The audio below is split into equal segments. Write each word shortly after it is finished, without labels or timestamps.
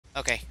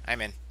Okay,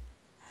 I'm in.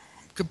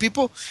 'Cause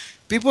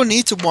people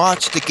need to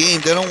watch the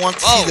game. They don't want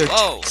to see Whoa, their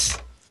whoa.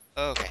 text.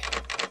 Okay.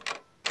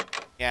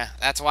 Yeah,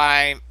 that's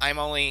why I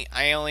only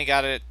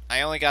got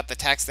the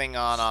texting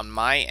on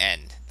my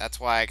end. That's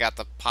why I got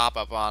the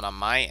pop-up on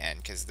my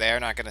end, because they're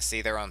not going to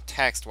see their own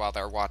text while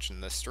they're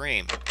watching the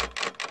stream.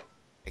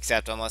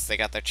 Except unless they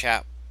got their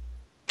chat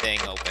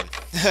thing open.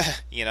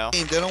 You know?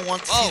 They don't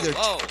want to see Whoa, their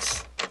whoa.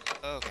 text.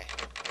 Okay.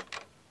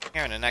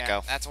 Hearing an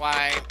echo. That's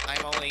why I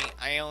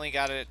only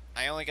got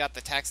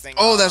the texting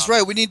Oh, that's on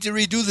right. We need to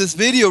redo this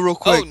video real Oh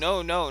quick.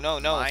 no.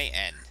 My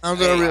end. I'm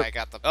gonna Hey, re I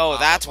got the Oh,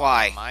 that's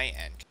why. On my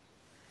end.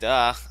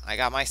 Duh. I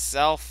got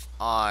myself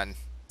on.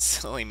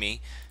 Silly me.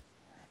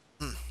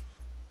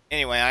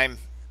 Anyway, I'm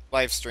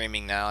live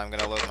streaming now. I'm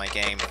gonna load my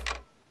game. You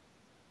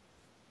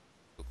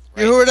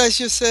Right. heard what I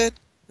just said?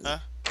 Huh?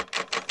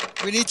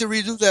 We need to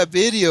redo that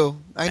video.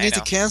 I need to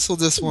know. cancel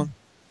this one.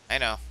 I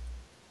know.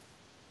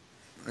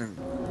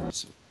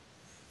 Mm.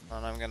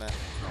 And I'm gonna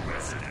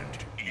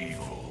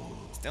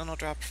Still no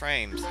dropped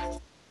frames.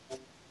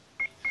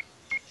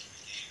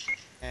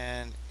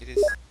 And it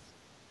is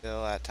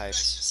still at type.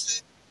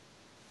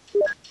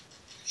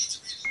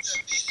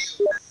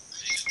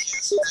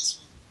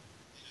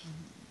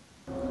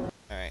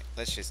 Alright,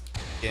 let's just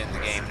get in the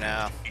game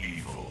now.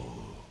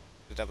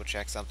 To double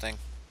check something.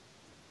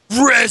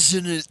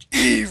 Resident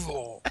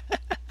Evil.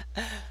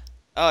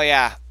 Oh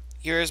yeah,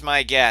 here's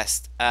my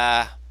guest.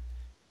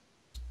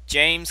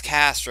 James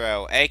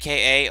Castro,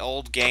 aka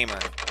Old Gamer.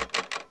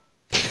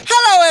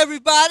 Hello,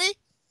 everybody.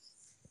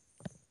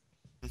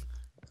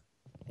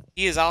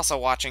 He is also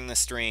watching the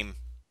stream.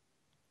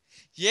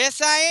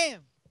 Yes, I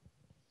am.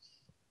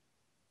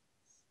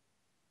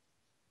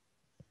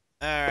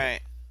 Alright,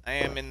 I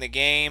am in the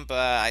game, but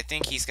I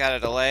think he's got a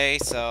delay,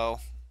 so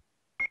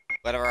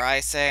whatever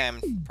I say,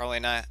 I'm probably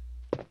not.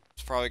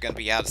 It's probably going to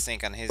be out of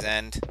sync on his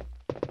end.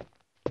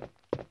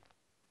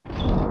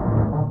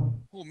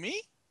 Who,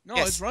 me? No,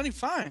 Yes. it's running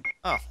fine.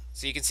 Oh,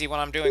 so you can see what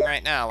I'm doing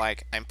right now.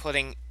 Like, I'm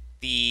putting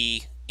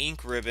the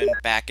ink ribbon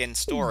back in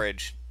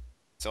storage,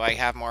 so I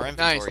have more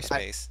inventory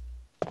space.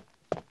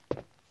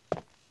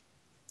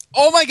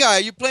 Oh my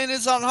god, you playing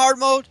this on hard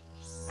mode?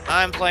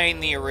 I'm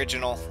playing the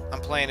original. I'm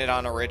playing it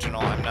on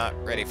original. I'm not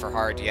ready for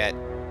hard yet.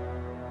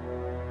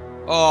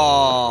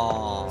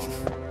 Oh.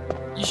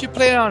 You should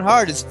play it on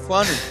hard. It's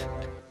funny.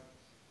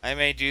 I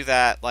may do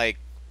that, like,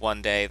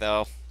 one day,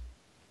 though.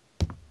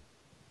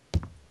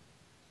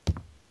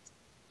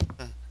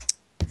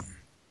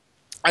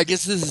 I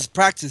guess this is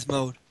practice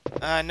mode.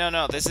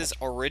 No, this is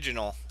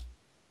original.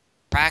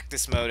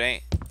 Practice mode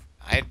ain't.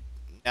 I'm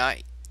not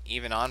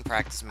even on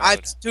practice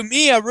mode. To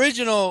me,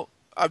 original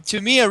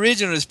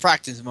is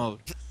practice mode.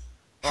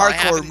 Well,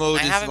 Hardcore mode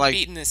I is haven't like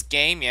beaten this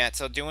game yet,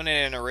 so doing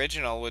it in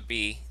original would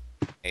be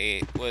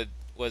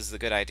was the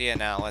good idea.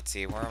 Now let's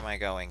see, where am I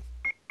going?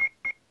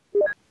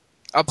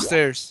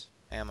 upstairs.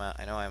 I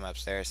know I'm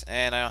upstairs,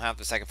 and I don't have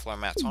the second floor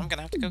map, so I'm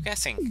gonna have to go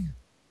guessing.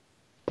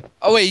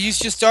 Oh wait, you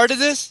just started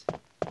this?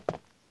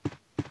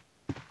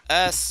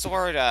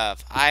 Sort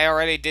of. I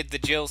already did the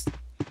Jill.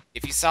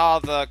 If you saw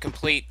the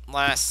complete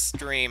last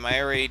stream,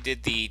 I already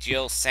did the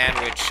Jill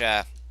sandwich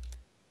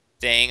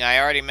thing. I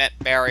already met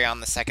Barry on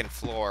the second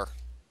floor.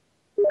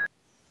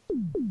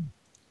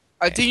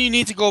 I think you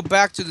need to go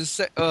back to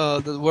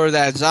where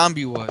that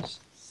zombie was.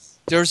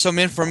 There's some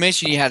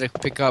information you had to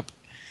pick up,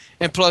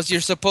 and plus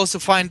you're supposed to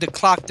find the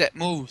clock that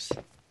moves.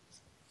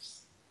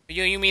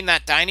 You mean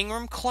that dining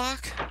room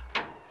clock?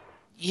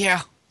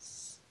 Yeah.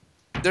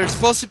 There's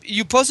supposed to be,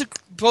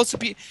 supposed to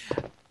be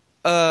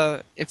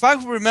if I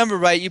remember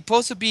right, you're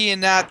supposed to be in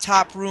that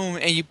top room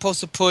and you're supposed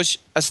to push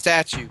a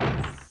statue.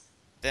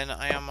 Then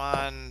I am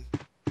on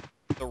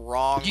the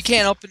wrong. You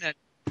can't open that.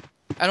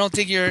 I don't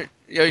think you're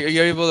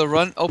able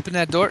to open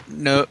that door.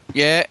 No.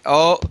 Yeah.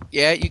 Oh,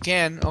 yeah, you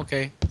can.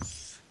 Okay.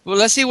 Well,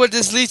 let's see what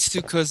this leads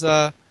to, cause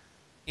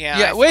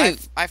Yeah.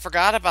 wait. I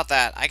forgot about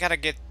that. I gotta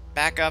get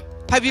back up.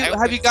 Have you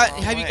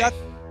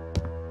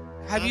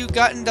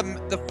gotten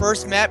the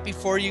first map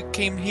before you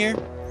came here?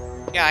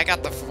 Yeah, I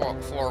got the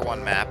floor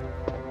 1 map.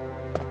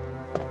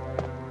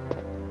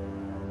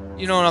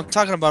 You know what I'm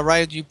talking about,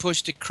 right? You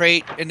push the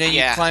crate and then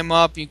you climb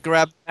up, you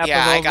grab the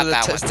Yeah, I got over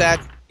that the one.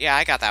 statue. Yeah,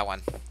 I got that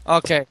one.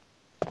 Okay.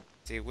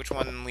 See, which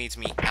one leads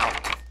me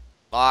out?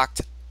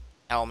 Locked.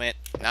 Helmet.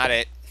 Not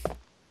it.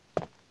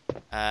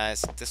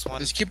 Is it this one?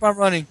 Just keep on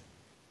running.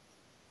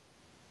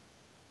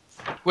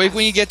 Wait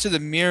when you get to the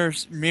mirror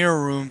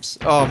rooms.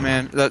 Oh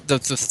man,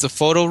 the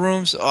photo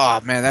rooms. Oh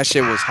man, that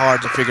shit was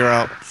hard to figure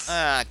out.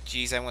 Ah,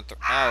 jeez, I went through.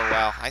 Oh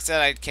well, I said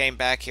I came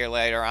back here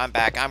later. I'm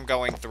back. I'm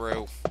going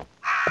through.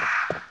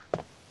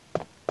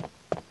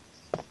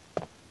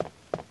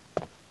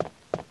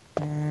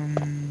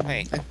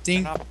 Hey, I think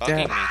they're not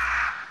bugging me.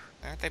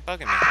 Aren't they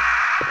bugging me?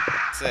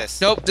 What's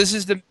this? Nope, this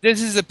is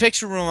the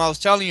picture room I was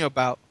telling you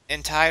about.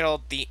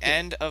 Entitled "The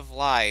End of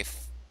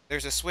Life."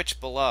 There's a switch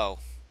below.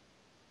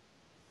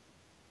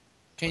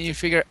 Can you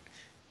figure?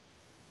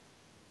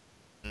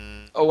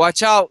 Oh,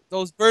 watch out!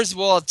 Those birds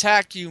will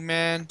attack you,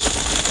 man.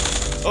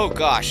 Oh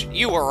gosh,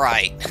 you were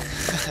right.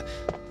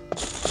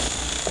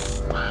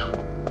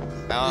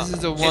 This is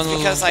the one It's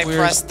because I weird...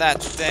 pressed that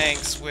dang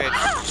switch.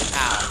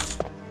 Ow.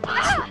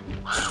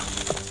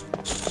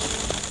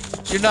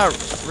 You're not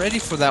ready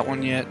for that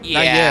one yet. Yeah,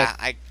 Not yet.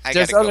 I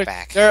There's gotta other, go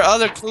back. There are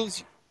other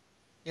clues.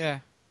 Yeah.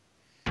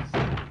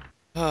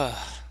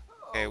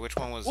 Okay, which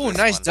one was Oh, this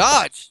nice one?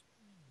 dodge.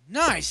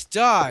 Nice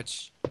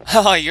dodge.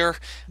 Oh, you're...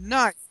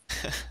 Nice.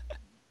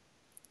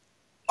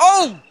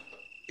 Oh!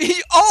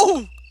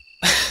 Oh!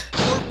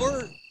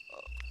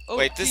 Oh,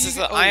 Wait, this is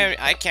the...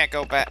 I can't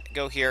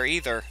go here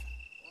either.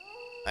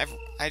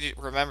 I just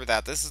remember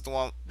that. This is the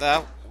one...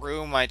 That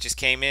room I just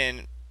came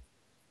in.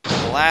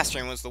 The last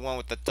room was the one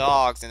with the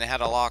dogs, and it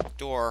had a locked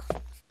door.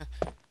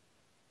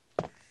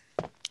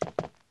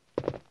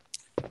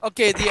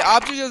 Okay, the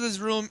object of this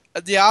room,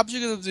 the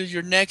object of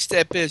your next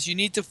step is you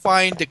need to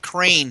find the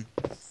crane,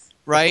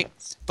 right?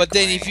 But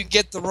then if you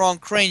get the wrong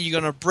crane, you're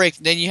gonna break.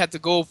 Then you have to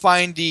go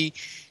find the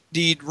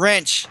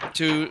wrench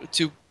to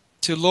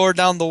lower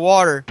down the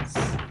water.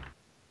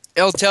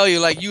 It'll tell you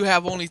like you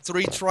have only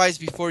 3 tries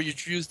before you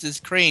choose this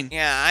crane.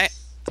 Yeah,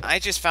 I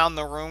just found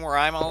the room where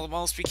I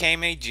almost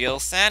became a Jill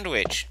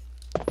sandwich.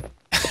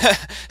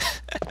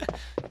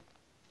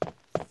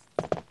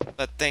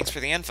 But thanks for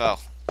the info.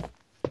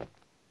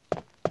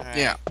 Right.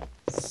 Yeah.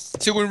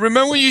 So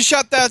remember when you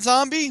shot that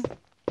zombie?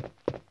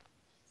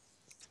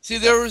 See,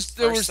 there was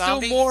still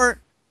zombie? more.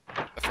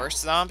 The first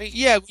zombie?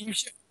 Yeah,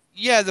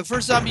 yeah, the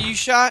first zombie you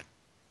shot.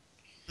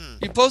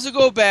 You're supposed to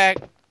go back.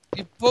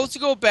 You're supposed to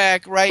go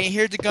back, right, and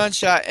hear the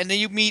gunshot, and then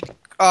you meet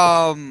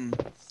the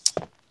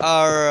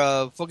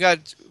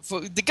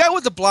guy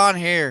with the blonde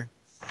hair.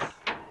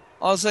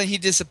 All of a sudden, he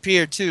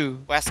disappeared too.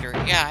 Wesker.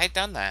 Yeah, I'd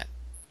done that.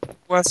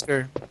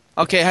 Wesker.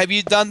 Okay, have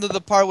you done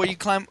the part where you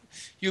climb?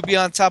 You'll be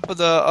on top of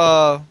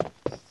the.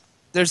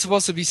 There's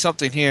supposed to be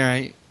something here,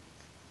 right?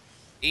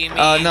 You mean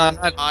no,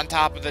 not... on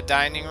top of the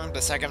dining room,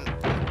 the second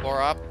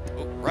floor up?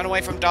 Ooh, run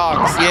away from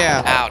dogs.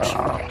 Yeah. Ouch.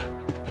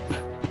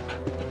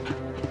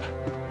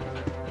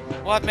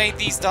 What made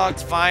these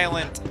dogs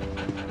violent?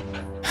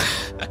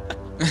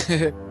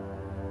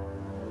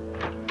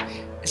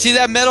 See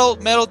that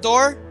metal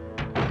door?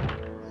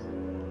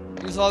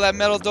 You saw that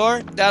metal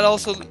door? That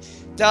also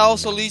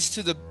leads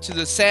to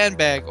the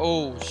sandbag.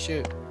 Oh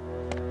shit.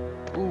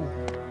 Ooh.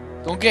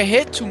 Don't get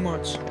hit too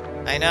much.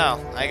 I know.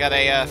 I got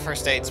a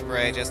first aid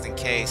spray just in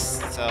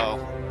case,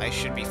 so I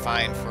should be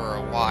fine for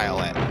a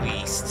while at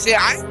least. See,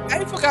 I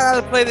forgot how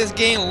to play this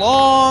game a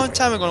long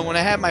time ago when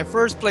I had my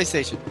first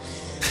PlayStation.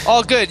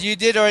 All good. You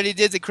already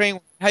did the crane.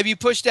 Have you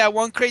pushed that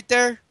one crate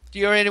there?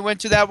 You already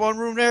went to that one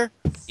room there?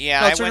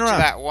 Yeah, No, I went turn around. to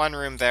that one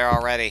room there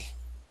already.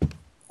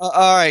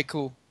 Alright,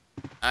 cool.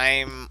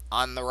 I'm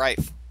on the right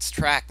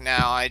track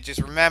now. I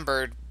just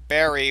remembered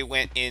Barry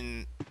went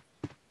in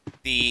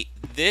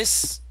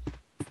this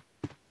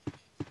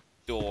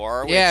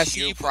door, which Yeah,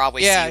 you'll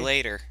probably see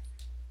later.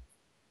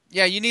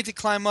 Yeah, you need to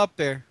climb up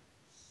there.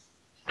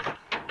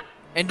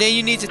 And then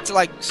you need to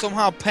like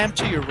somehow pump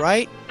to your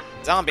right.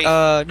 Zombie.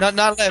 Not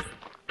left.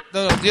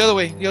 No, the other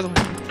way. The other way.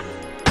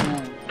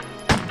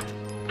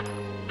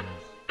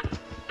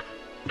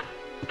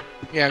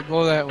 Yeah,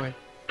 go that way.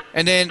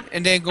 And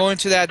then go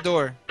into that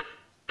door.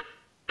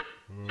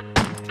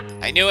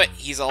 I knew it.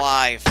 He's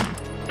alive.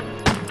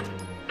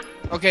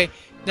 Okay.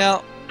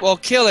 Now, well,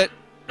 kill it.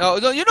 No,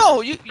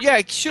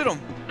 yeah, shoot him.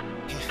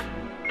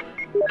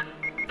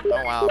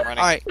 Oh wow, I'm running.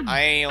 All right.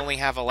 I only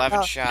have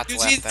 11 shots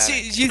left.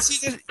 You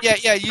see the,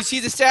 yeah, you see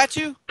the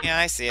statue? Yeah,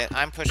 I see it.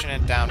 I'm pushing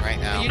it down right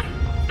now.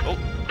 Oh,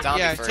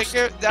 zombie yeah, first. take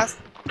care. That's.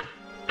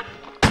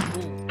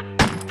 Ooh.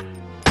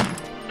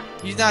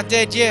 He's not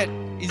dead yet.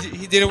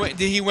 He didn't.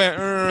 He went.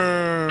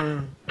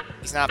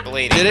 He's not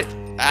bleeding. Did it?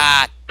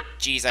 Ah,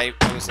 jeez, I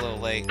was a little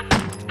late.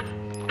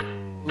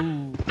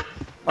 Ooh.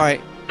 All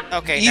right.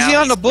 Okay, easy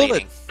now on the bullet.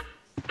 bleeding.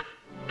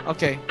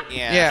 Okay.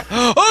 Yeah. Yeah.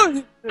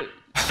 Oh!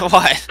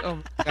 What? Oh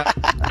my god.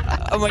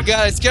 Oh my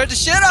god, it scared the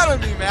shit out of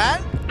me,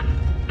 man.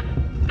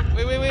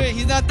 Wait.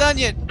 He's not done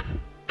yet.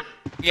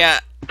 Yeah.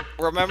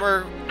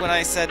 Remember when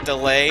I said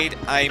delayed?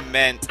 I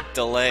meant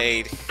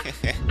delayed.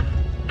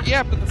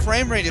 Yeah, but the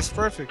frame rate is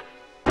perfect.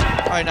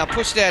 Alright, now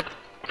push that.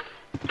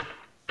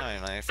 I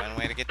might find a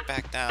way to get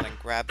back down and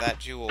grab that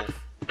jewel.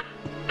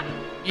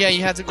 Yeah,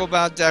 you have to go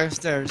back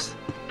downstairs.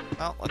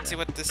 Well, let's see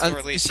what this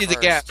door leads You see first.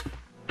 the gap.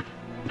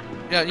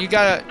 Yeah, you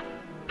gotta...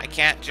 I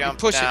can't jump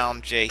push it.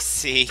 down,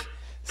 JC.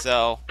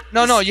 So...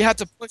 No, you have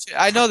to push it.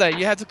 I know that.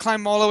 You have to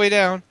climb all the way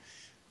down.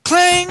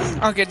 Clang!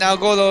 Okay, now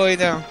go all the way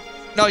down.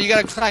 No, you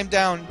gotta climb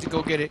down to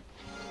go get it.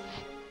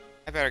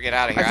 I better get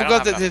out of here. I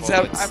forgot don't have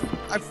enough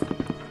bullets.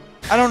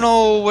 I don't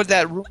know what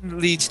that room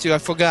leads to. I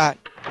forgot.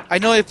 I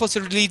know it's supposed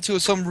to lead to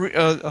some...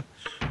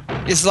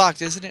 it's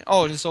locked, isn't it?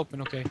 Oh, it's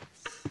open. Okay.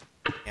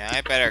 Yeah,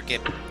 I better get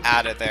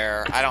out of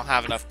there. I don't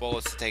have enough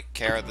bullets to take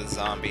care of the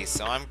zombies,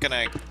 so I'm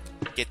gonna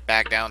get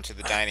back down to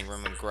the dining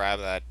room and grab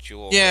that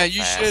jewel. Yeah, real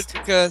you fast. should,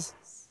 because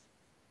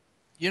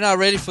you're not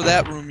ready for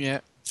that room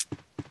yet.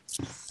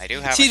 I do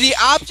have. See, the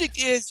object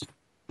is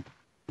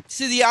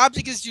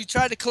you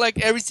try to collect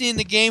everything in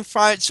the game,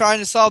 trying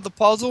to solve the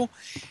puzzle,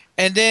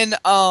 and then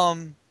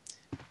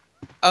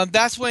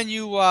that's when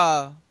you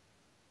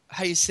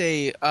how you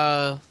say,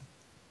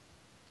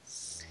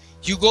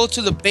 you go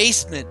to the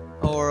basement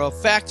or a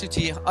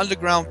factory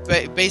underground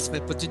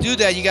basement, but to do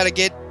that you got to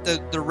get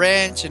the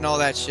wrench and all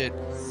that shit.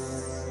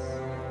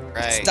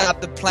 Right.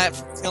 Stop the plant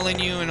from killing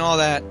you and all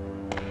that.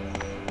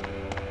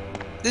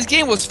 This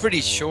game was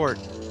pretty short.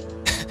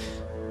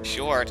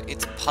 Short.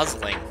 It's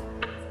puzzling.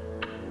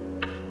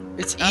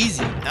 It's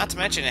easy. Not to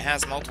mention it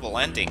has multiple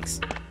endings.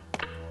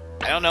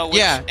 I don't know which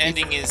Yeah,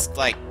 ending is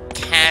like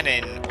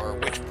canon or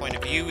which point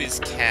of view is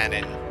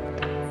canon,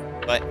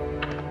 but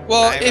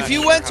Well, I'm if not you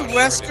sure went how to short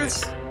it Wesker's,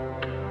 is.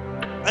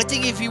 I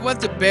think if you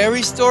went to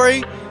Barry's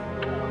story,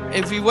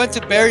 if you went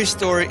to Barry's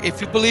story,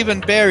 if you believe in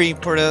Barry,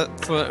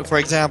 for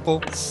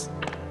example,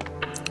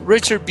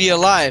 Richard be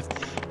alive.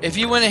 If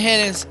you went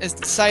ahead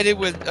and sided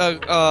with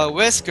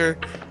Wesker,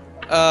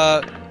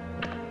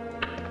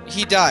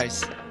 he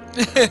dies.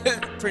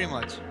 Pretty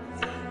much.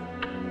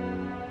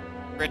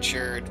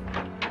 Richard.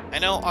 I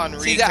know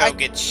See, Enrico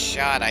gets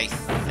shot, I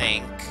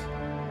think.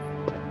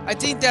 I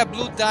think that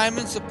blue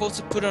diamond's supposed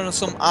to put on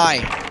some eye,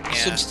 Yeah.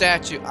 some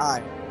statue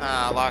eye.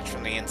 Locked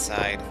from the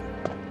inside.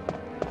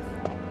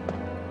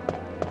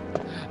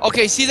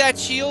 Okay, see that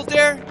shield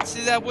there?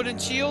 See that wooden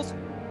shield?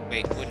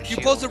 Wait, wooden You're shield?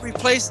 supposed to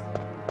replace.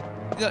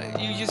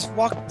 You just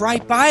walk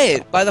right by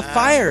it, by the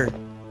fire.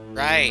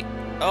 Right.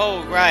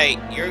 Oh, right.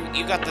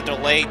 You got the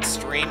delayed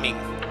streaming.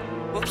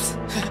 Whoops.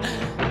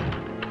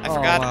 Oh,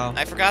 wow.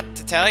 I forgot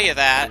to tell you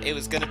that it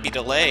was going to be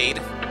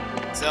delayed.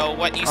 So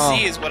what you Oh.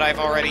 see is what I've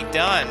already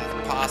done,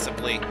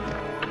 possibly.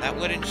 That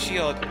wooden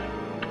shield.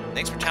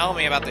 Thanks for telling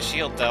me about the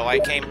shield, though.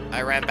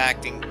 I ran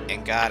back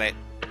and got it.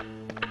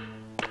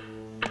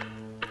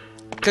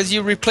 Because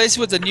you replace it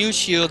with a new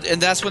shield, and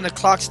that's when the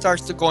clock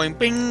starts to going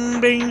bing,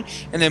 bing,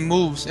 and then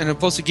moves, and it's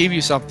supposed to give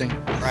you something.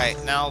 Right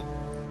now,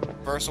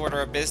 first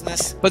order of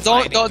business. But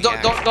don't fighting the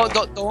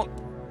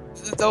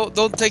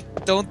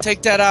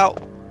take that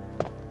out.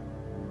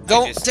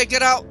 Don't just- take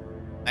it out.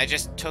 I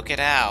just took it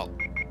out.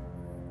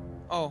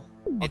 Oh,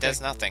 It does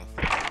nothing.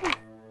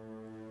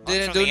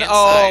 didn't From do. the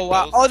Oh inside,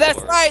 wow. both Oh, that's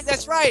doors. right.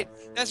 That's right.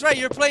 That's right.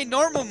 You're playing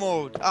normal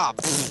mode. Ah.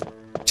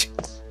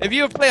 If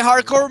you play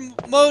hardcore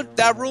mode,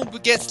 that room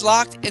gets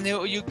locked, and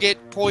you get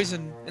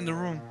poison in the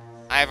room.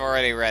 I've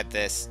already read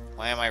this.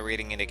 Why am I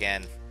reading it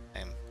again?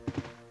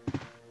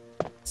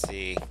 Let's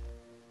see.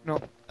 No.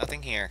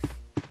 Nothing here.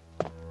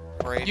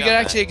 Already You done can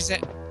that. actually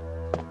examine.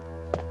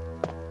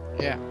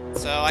 Yeah.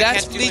 So I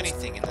That's can't do Bleach-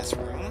 anything in this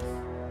room.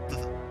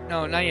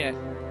 No, not yet.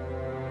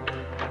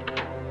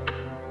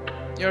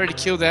 You already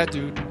killed that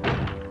dude.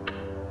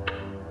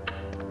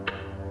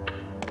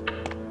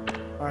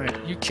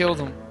 Alright, you killed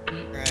him.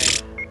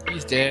 Right.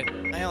 He's dead.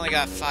 I only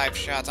got 5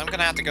 shots. I'm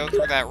gonna have to go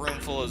through that room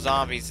full of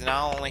zombies, and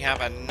I'll only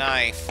have a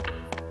knife.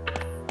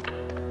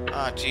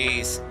 Oh,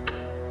 jeez.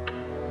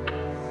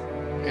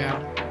 Yeah.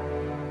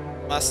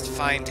 Must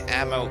find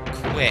ammo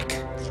quick.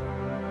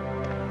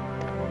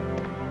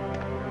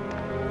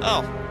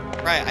 Oh,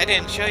 right. I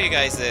didn't show you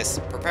guys this.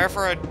 Prepare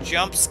for a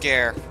jump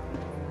scare.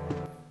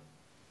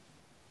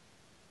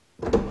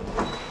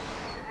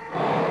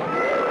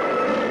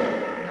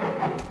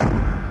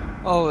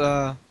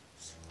 Oh,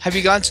 have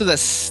you gone to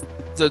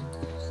the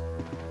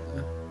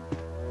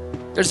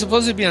There's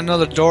supposed to be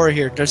another door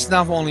here. There's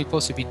not only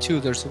supposed to be two.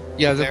 There's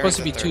supposed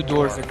to be two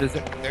doors.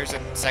 There's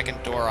a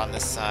second door on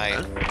this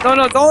side. No,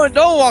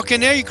 don't walk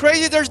in there. You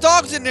crazy? There's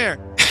dogs in there.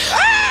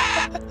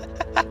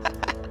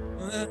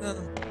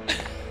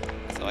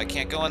 So I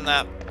can't go in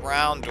that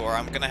round door.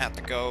 I'm gonna have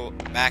to go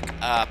back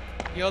up.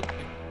 Okay,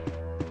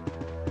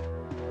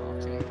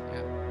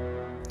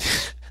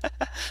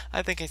 yeah.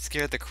 I think I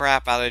scared the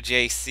crap out of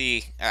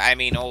JC. I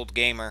mean, old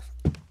gamer.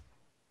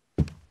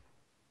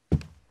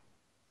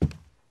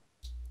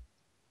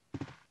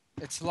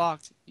 It's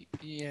locked.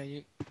 Yeah,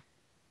 you.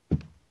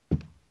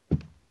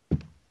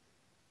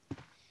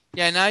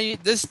 Yeah,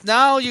 this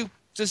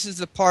is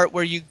the part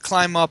where you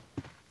climb up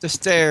the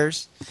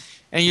stairs,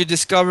 and you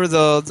discover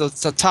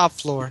the top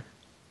floor.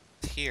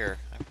 Here,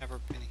 I've never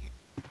been here.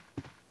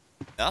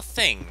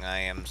 Nothing. I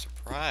am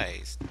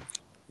surprised.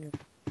 Yeah.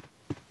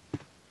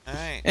 All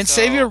right. And so,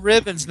 save your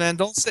ribbons, man.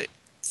 Don't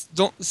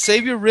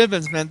save your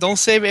ribbons, man. Don't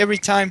save every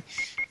time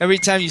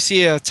you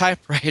see a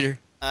typewriter.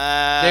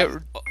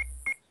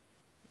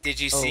 Did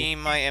you Oh. see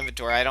my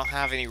inventory? I don't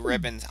have any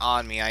ribbons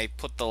on me. I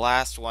put the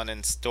last one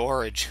in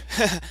storage.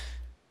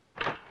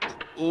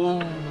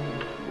 Ooh.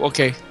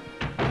 Okay.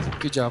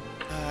 Good job.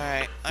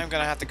 Alright, I'm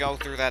gonna have to go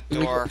through that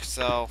door,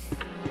 so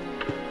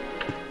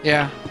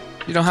Yeah.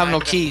 You don't have no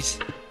Time to- keys.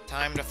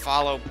 time to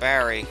follow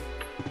Barry.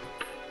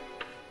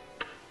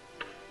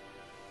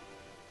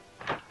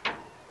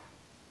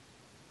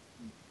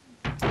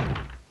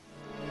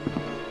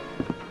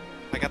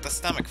 I got the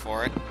stomach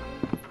for it.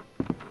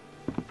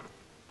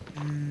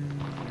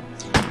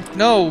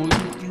 No.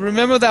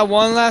 Remember that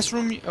one last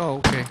room? Oh,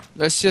 okay.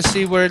 Let's just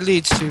see where it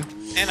leads to.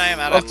 And I am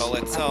out of Okay.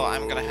 bullets, so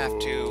I'm gonna have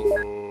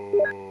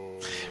to...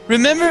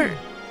 Remember?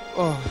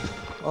 Oh,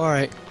 all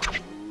right.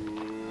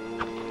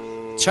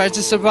 Try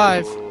to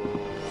survive.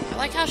 I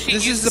like how she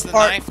This is uses the the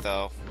part- knife,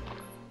 though.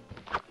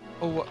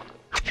 Oh,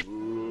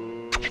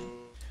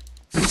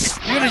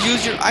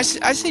 use your. I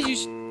say you.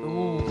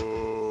 Ooh.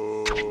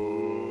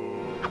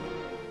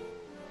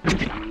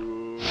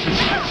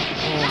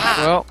 Oh,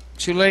 well,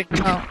 too late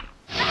now.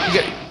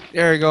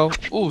 There you go.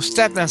 Ooh,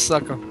 stab that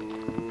sucker.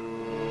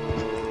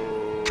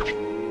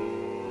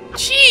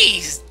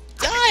 Jeez,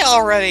 die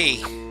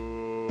already!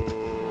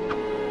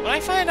 When I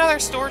find another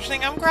storage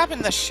thing, I'm grabbing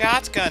the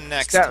shotgun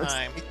next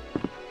time.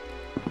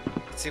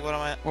 Let's see what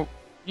am I. Well,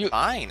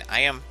 Fine.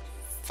 I am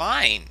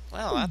fine.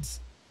 Well, that's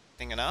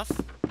thing enough.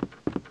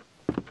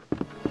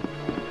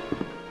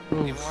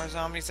 Any more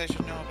zombies I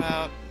should know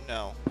about?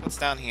 No. What's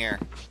down here?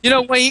 You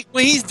know, when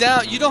he's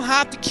down, you don't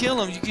have to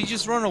kill him. You can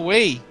just run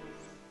away.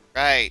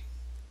 Right.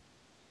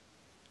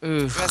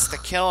 Oof. Best to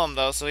kill him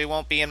though, so he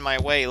won't be in my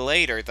way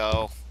later,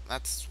 though.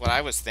 That's what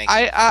I was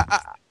thinking.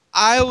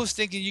 I was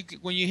thinking you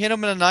could, when you hit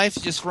him with a knife,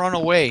 just run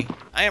away.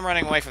 I am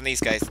running away from these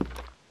guys.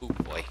 Oh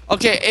boy.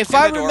 Okay, if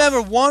I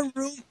remember one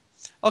room.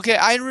 Okay,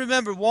 I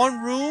remember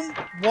one room,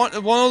 one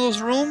of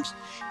those rooms.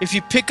 If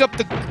you pick up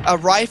a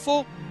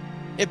rifle,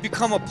 it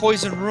become a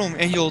poison room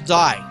and you'll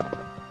die.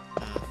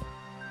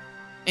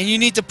 And you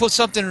need to put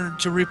something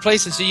to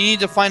replace it. So you need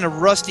to find a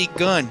rusty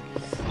gun,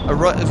 a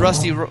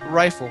rusty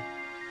rifle.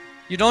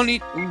 You don't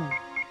need. Ooh.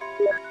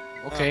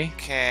 Okay.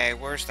 Okay,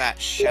 where's that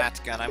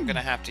shotgun? I'm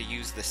gonna have to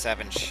use the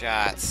 7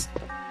 shots.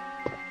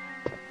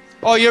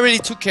 Oh, you already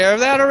took care of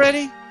that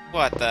already?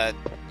 What, the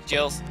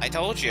Jill? I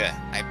told you.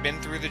 I've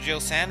been through the Jill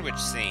sandwich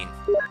scene.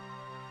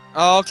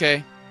 Oh,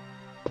 okay.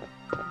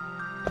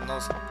 And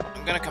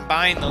I'm gonna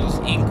combine those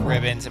ink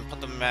ribbons and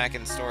put them back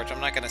in storage. I'm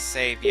not gonna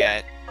save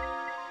yet.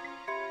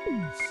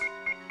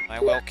 I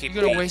will keep.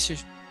 You're gonna waste your.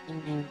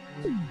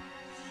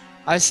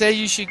 I say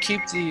you should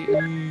keep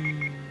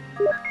the.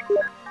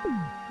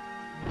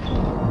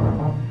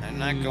 I'm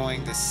not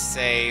going to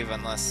save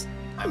unless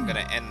I'm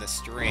gonna end the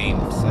stream.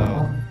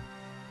 So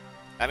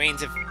that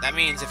means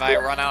if I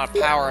run out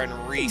of power and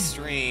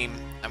restream,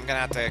 I'm gonna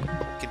have to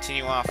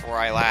continue off where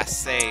I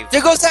last saved.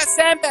 There goes that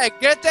sandbag.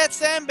 Get that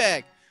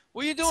sandbag.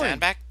 What are you doing?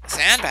 Sandbag?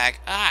 Sandbag?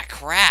 Ah,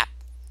 crap.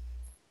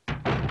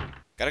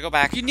 Gotta go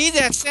back. You need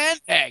that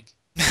sandbag.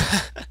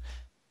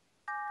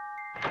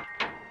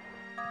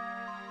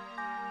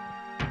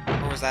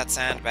 Where was that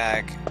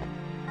sandbag?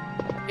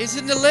 It's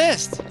in the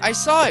list. I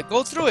saw it.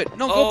 Go through it.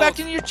 No, go back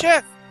into your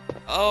chest.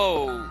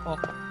 Oh.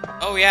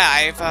 Oh yeah,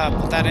 I've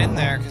put that in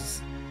there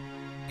because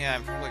yeah,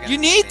 I'm probably gonna. You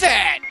need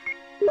that.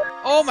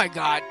 Oh my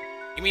god.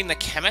 You mean the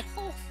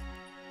chemical?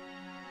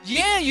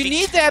 Yeah, you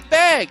need that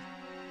bag.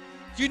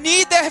 You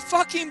need that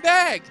fucking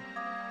bag.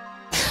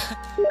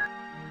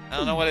 I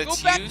don't know what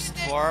it's used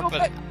for,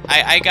 but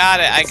I got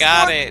it. I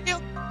got it.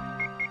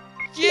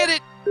 Get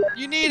it.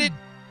 You need it.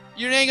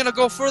 You ain't gonna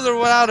go further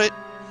without it.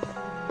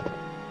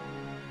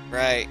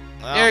 Right.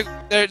 Well.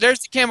 There's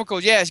the chemical.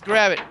 Yes,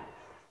 grab it.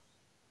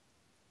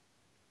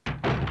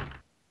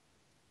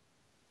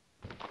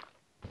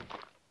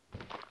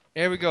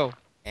 There we go.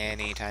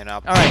 Anytime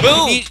now. All right.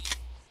 Boom.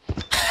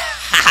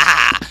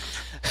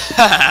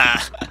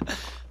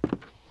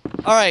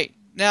 All right.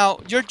 Now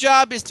your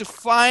job is to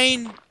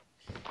find.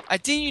 I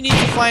think you need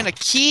to find a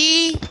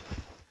key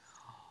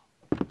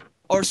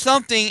or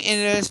something,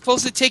 and it's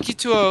supposed to take you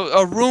to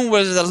a room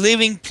where the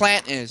living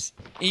plant is,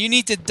 and you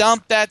need to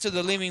dump that to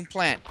the living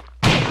plant.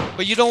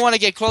 But you don't want to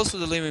get close to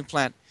the living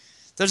plant.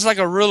 There's like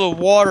a river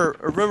water,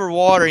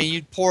 and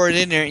you pour it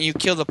in there, and you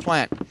kill the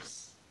plant.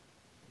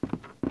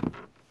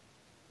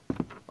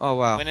 Oh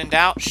wow! When in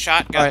doubt,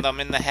 shotgun them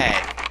in the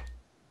head.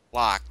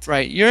 Locked.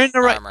 Right. You're in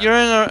the right. You're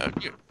in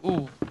the.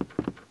 Ooh.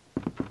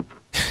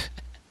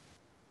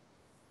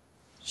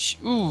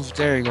 Ooh.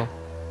 There you go.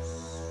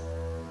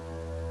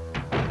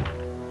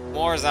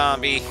 More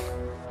zombie.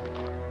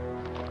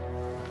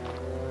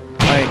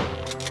 Alright.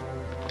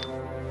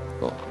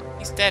 Cool.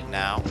 He's dead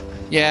now.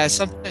 Yeah,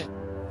 something.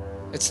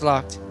 It's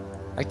locked.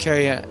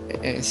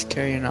 It's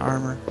carrying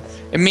armor.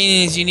 It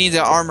means you need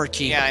the armor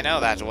key. Yeah, I know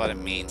that's what it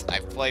means.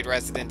 I've played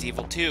Resident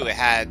Evil 2. It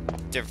had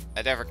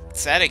a different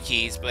set of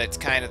keys, but it's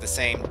kind of the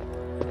same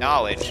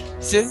knowledge.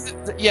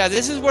 Yeah,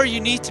 this is where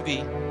you need to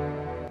be.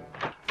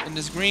 In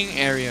this green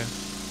area.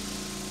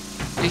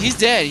 He's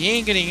dead. He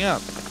ain't getting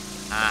up.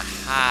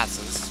 Aha,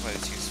 so this is what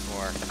it's used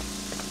for.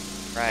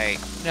 Right.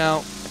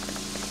 Now,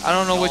 I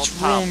don't know which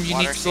room you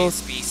need to go.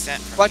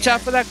 Watch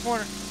out for that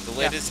corner. The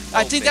lid is open.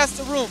 I think that's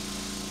the room.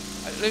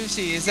 Let me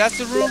see. Is that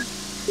the room?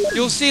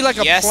 You'll see like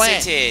a plant.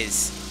 Yes, it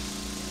is.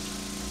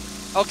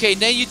 Okay,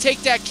 then you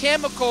take that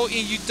chemical and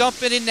you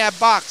dump it in that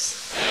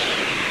box.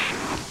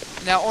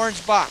 In that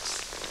orange box.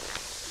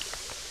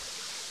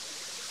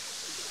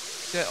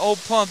 The old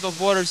pump of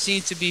water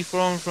seems to be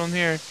flowing from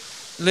here.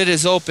 Lid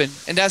is open.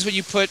 And that's what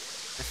you put.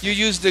 You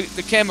use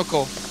the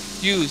chemical.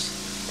 Use.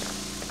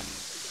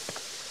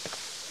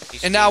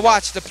 And now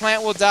watch. The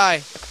plant will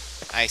die.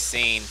 I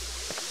seen.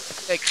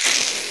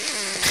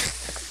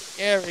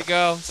 There we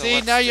go. So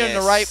see, now you're in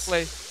the right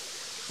place.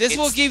 This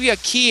will give you a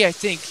key, I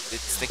think.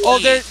 It's the key. Oh,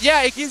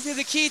 yeah, it gives you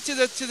the key to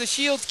the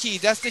shield key.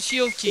 That's the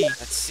shield key.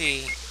 Let's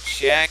see.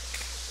 Check.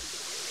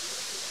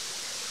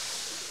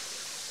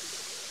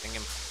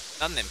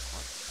 Nothing important.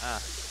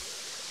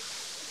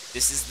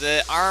 This is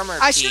the armor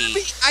I key. shouldn't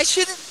be. I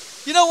shouldn't.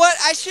 You know what?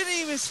 I shouldn't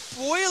even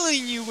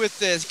spoiling you with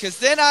this, because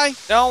then I.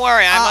 Don't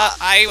worry,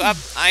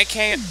 I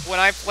came when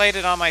I played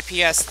it on my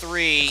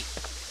PS3,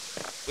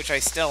 which I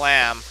still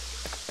am,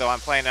 though I'm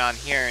playing it on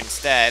here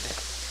instead.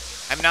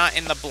 I'm not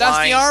in the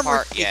blind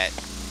part yet.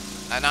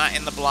 I'm not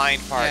in the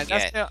blind part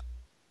yet.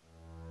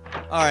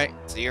 All right.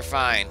 So you're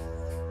fine.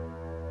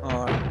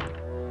 All right.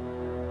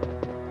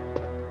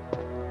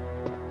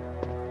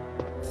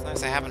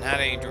 Sometimes I haven't had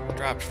any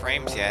dropped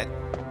frames yet.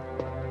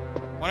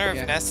 Wonder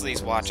if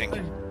Nestle's watching.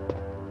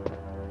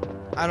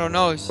 I don't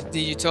know.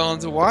 Did you tell him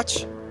to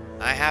watch?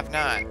 I have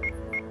not.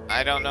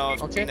 I don't know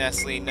if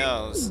Nestle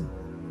knows.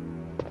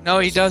 No,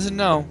 he doesn't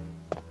know.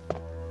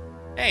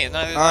 Hey,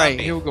 another zombie. All right,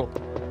 here we go.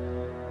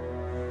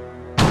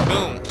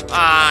 Boom!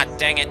 Ah,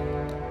 dang it!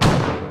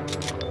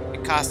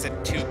 It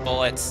costed 2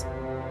 bullets.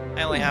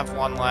 I only have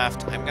 1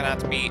 left. I'm gonna have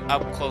to be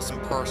up close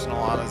and personal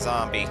on a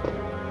zombie.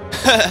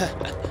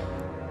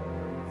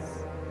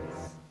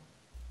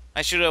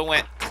 I should have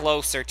went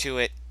closer to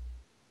it.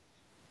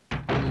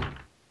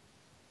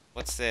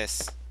 What's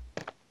this?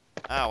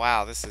 Oh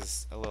wow, this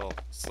is a little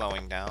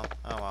slowing down.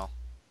 Oh well.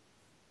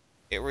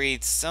 It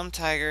reads, some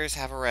tigers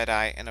have a red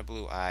eye and a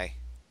blue eye.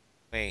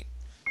 Wait.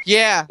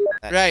 Yeah,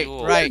 right,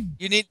 jewel. right.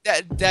 You need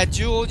that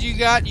jewel you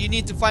got. You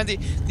need to find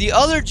the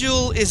other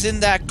jewel is in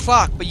that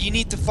clock, but you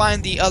need to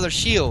find the other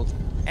shield.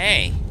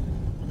 Hey,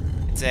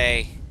 it's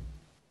a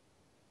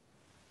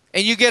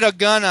And you get a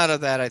gun out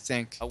of that, I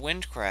think. a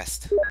wind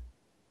crest.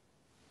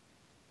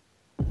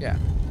 Yeah.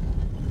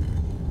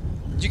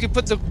 You can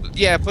put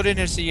put in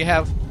there so you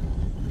have.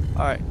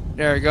 All right,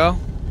 there we go.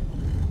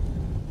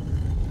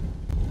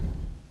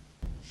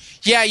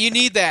 Yeah, you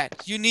need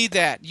that. You need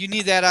that. You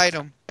need that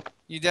item.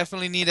 You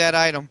definitely need that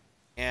item.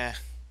 Yeah.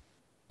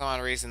 For some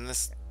reason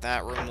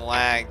that room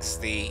lags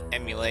the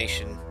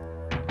emulation.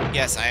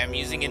 Yes, I am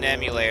using an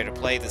emulator to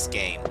play this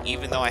game,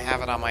 even though I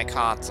have it on my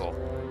console.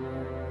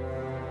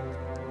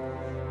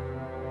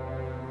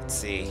 Let's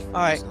see.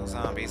 All right. No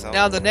zombies.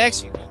 Now the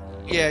next.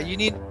 Yeah, you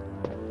need.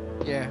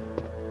 Yeah.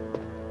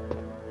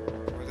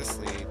 Where this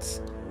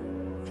leads.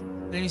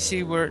 Let me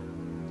see where.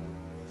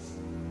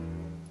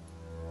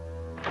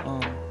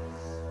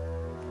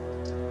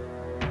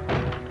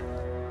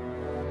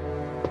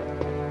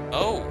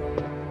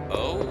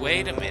 Oh,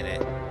 wait a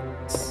minute.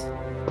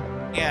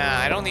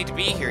 Yeah, I don't need to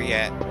be here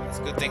yet. It's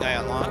a good thing I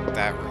unlocked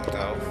that room,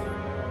 though.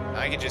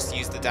 I can just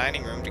use the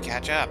dining room to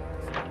catch up.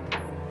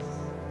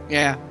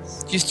 Yeah.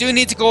 You still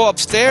need to go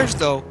upstairs,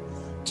 though,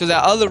 to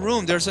that other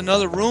room. There's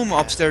another room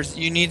upstairs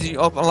you need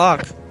to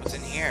unlock. What's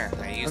in here?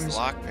 I used the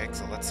lockpick,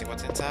 so let's see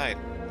what's inside.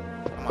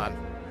 Come on.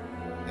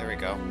 There we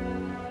go.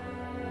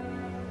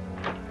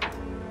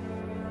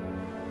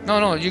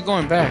 No, you're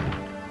going back.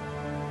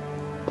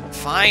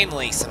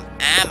 Finally, some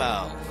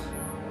ammo.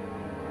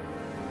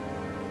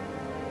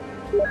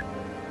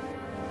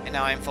 And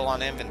now I'm full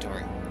on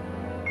inventory.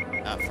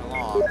 Not for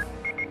long.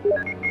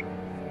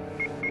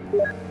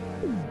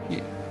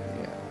 Yeah.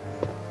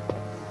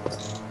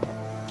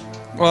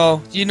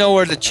 Well, you know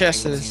where the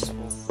chest is.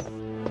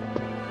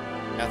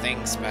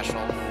 Nothing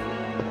special.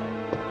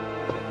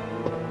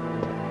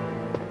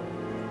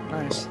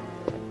 Nice.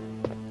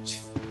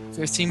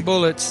 15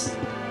 bullets.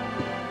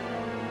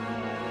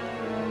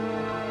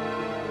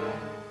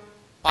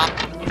 Pop.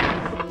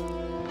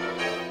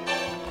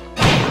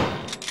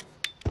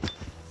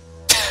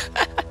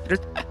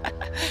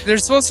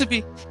 There's supposed to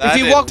be. That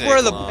if you walk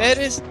where the long. bed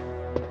is.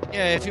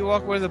 Yeah, if you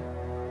walk where the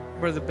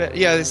bed.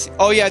 Yeah.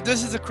 Oh yeah,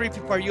 this is the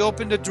creepy part. You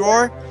open the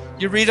drawer,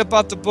 you read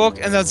about the book,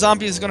 and the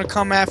zombie is gonna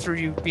come after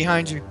you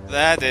behind you.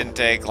 That didn't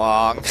take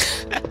long.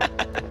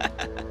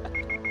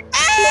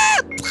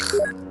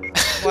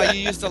 While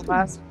you use the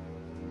last.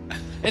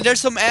 And there's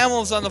some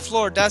ammos on the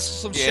floor. That's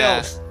some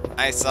shells.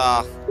 I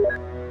saw.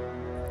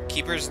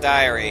 Keeper's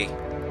Diary.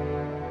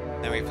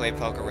 Then we played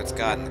poker with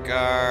Scott and the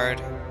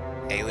guard.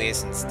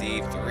 Alias and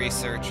Steve the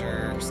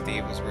researcher.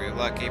 Steve was really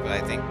lucky, but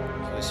I think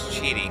he was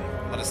cheating.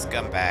 What a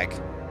scumbag.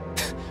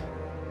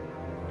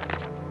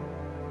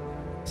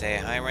 Say,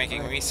 a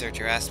high-ranking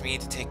researcher asked me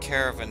to take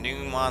care of a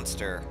new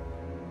monster.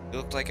 It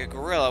looked like a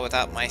gorilla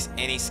without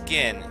any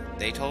skin.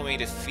 They told me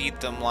to feed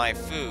them live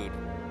food.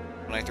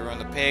 When I threw in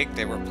the pig,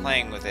 they were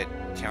playing with it,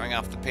 tearing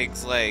off the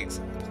pig's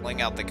legs,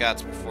 pulling out the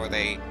guts before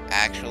they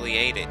actually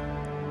ate it.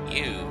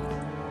 Ew.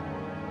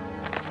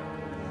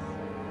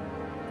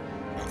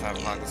 Around 5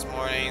 o'clock this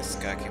morning,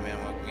 Scott came in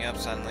and woke me up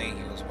suddenly.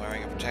 He was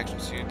wearing a protection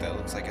suit that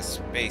looks like a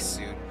space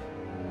suit.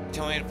 He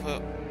told me to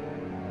put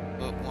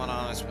one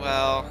on as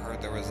well.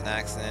 Heard there was an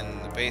accident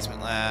in the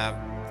basement lab.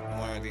 I'm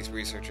wondering if these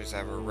researchers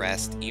ever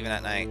rest, even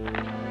at night.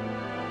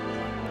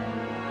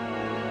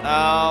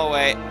 Oh,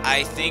 wait.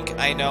 I think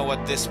I know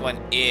what this one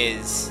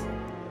is.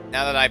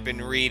 Now that I've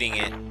been reading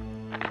it.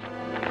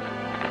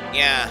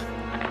 Yeah.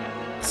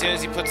 As soon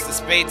as he puts the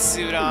space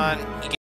suit on, he